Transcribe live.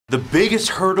The biggest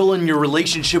hurdle in your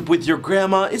relationship with your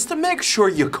grandma is to make sure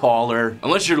you call her.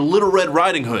 Unless you're Little Red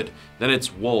Riding Hood, then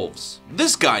it's wolves.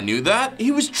 This guy knew that.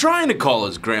 He was trying to call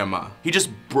his grandma. He just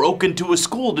broke into a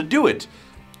school to do it.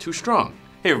 Too strong.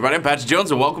 Hey everybody, I'm Patrick Jones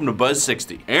and welcome to Buzz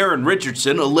 60. Aaron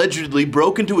Richardson allegedly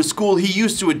broke into a school he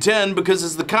used to attend because,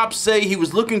 as the cops say, he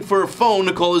was looking for a phone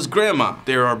to call his grandma.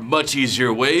 There are much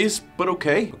easier ways, but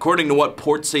okay. According to what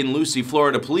Port St. Lucie,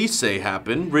 Florida police say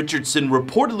happened, Richardson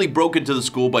reportedly broke into the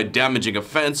school by damaging a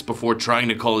fence before trying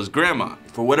to call his grandma.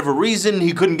 For whatever reason,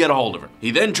 he couldn't get a hold of her. He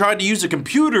then tried to use a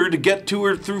computer to get to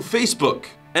her through Facebook.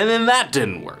 And then that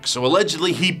didn't work, so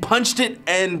allegedly he punched it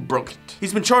and broke it.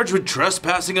 He's been charged with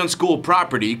trespassing on school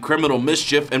property, criminal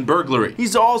mischief, and burglary.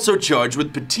 He's also charged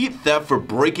with petite theft for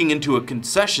breaking into a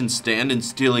concession stand and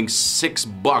stealing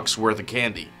 $6 worth of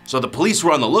candy. So the police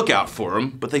were on the lookout for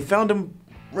him, but they found him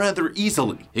rather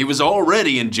easily. He was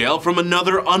already in jail from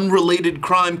another unrelated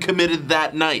crime committed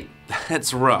that night.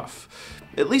 That's rough.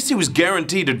 At least he was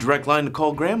guaranteed a direct line to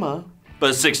call grandma.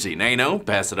 Buzz 60, now you know,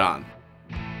 pass it on.